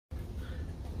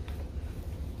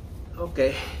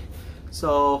Okay,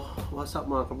 so what's up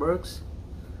mga kabergs?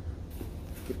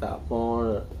 Kita ako,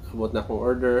 abot na akong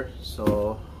order.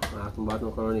 So atong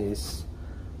batong karon is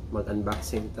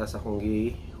mag-unboxing ta sa akong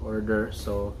gi-order.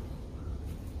 So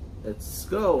let's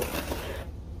go.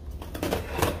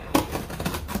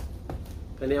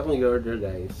 Kani akong i-order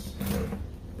guys,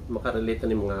 makarelate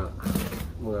ni mga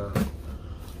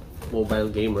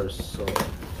mobile gamers. So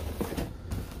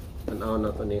tanaw na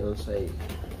to ni unsay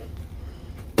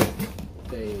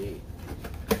kay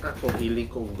ako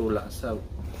hilig kong dula sa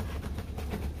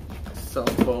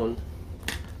cellphone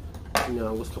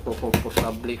nga gusto ko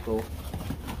komportable ko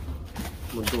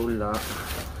modula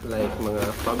like mga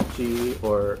PUBG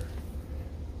or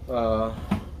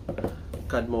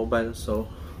COD Mobile. So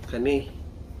kani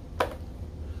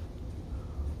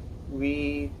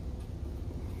WEE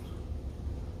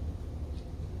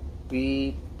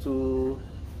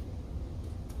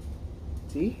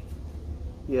WEE2T.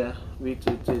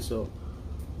 So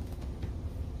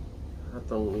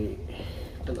atong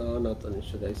tanaw natin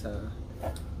siya guys sa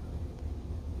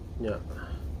nya.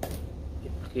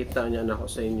 Ipakita niya na ako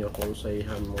sa inyo kung sa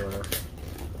ihan mga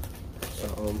sa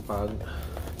pag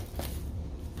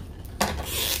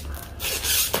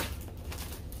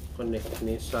connect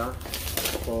ni sa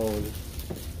phone.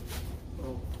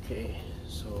 Okay,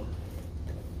 so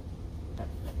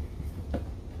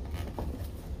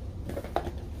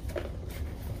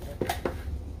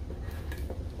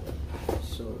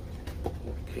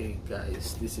okay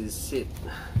guys, this is it.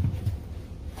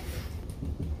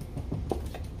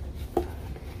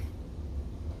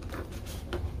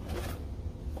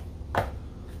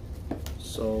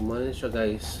 So man siya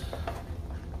guys,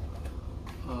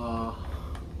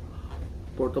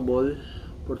 portable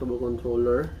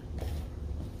controller.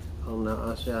 Ang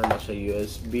nasa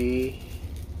USB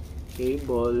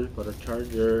cable para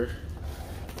charger,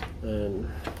 and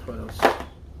what else?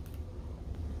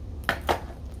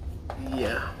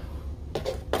 Yeah.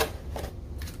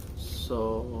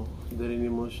 So diri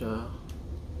mo siya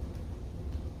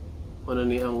ano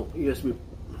ni ang USB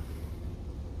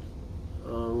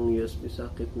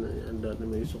socket na anda na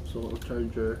may suksok ang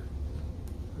charger,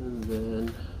 and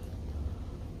then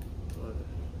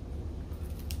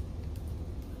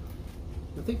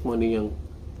I think money yung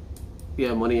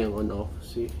on off.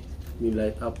 See, may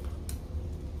light up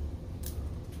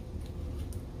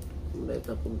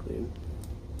ang green.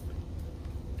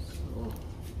 So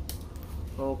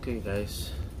okay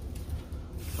guys,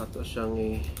 ato siyang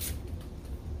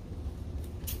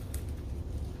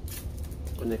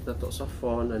connect na to sa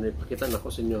phone, and ipakita na ko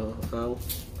sa inyo ang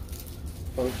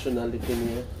functionality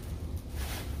niya.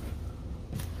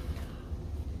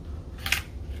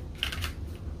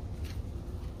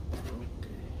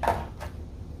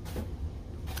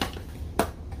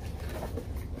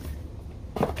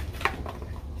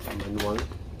 Manual.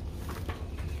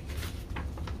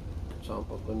 So ang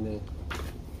pag-connect.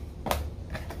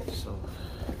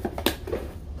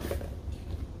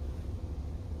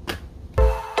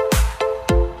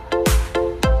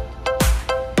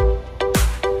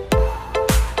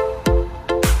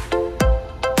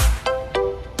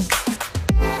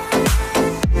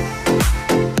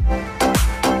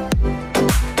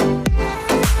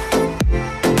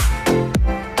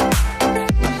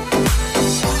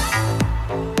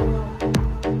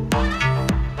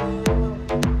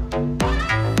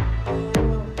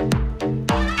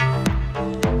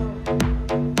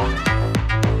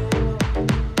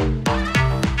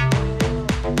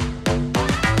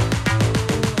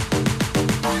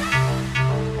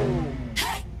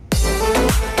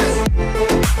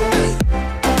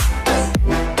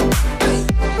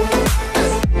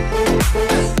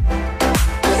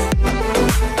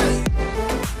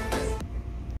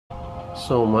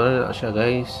 So mana siya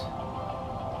guys,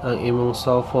 ang imong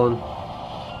cellphone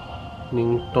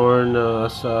ning torn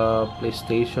sa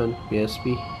PlayStation,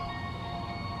 PSP.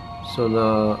 So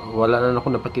na wala na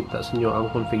ako napakita sa inyo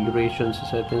ang configuration sa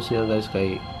settings niya guys,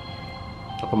 kay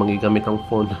ako magigamit ang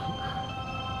phone.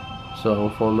 So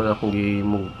ang phone man akong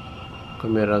gimug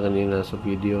camera ganina sa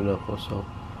video na ako. So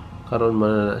karon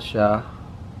man na siya.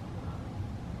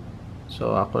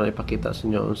 So ako na ipakita sa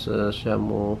inyo sa siya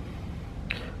mo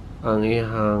ang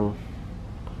ihang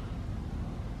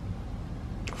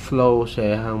flow sa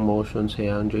ihang motion sa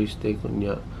ihang joystick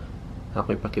kunya.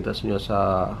 Ako ipakita sa inyo sa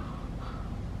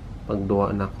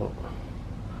pagduwa na ko.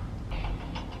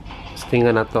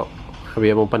 Stingan na to,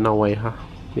 habiya mo panaway ha,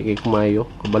 hindi kay kumayo,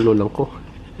 kabalo lang ko.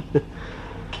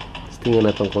 Stingan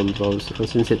na tong controls. Ang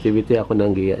sensitivity ako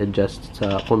nang i-adjust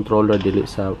sa controller, dili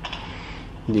sa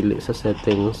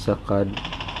settings sa COD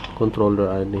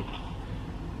controller ani.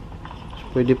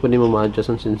 pwede po din mo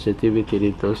ma-adjust ang sensitivity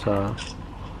dito sa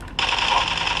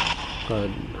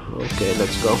COD. Okay,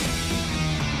 let's go.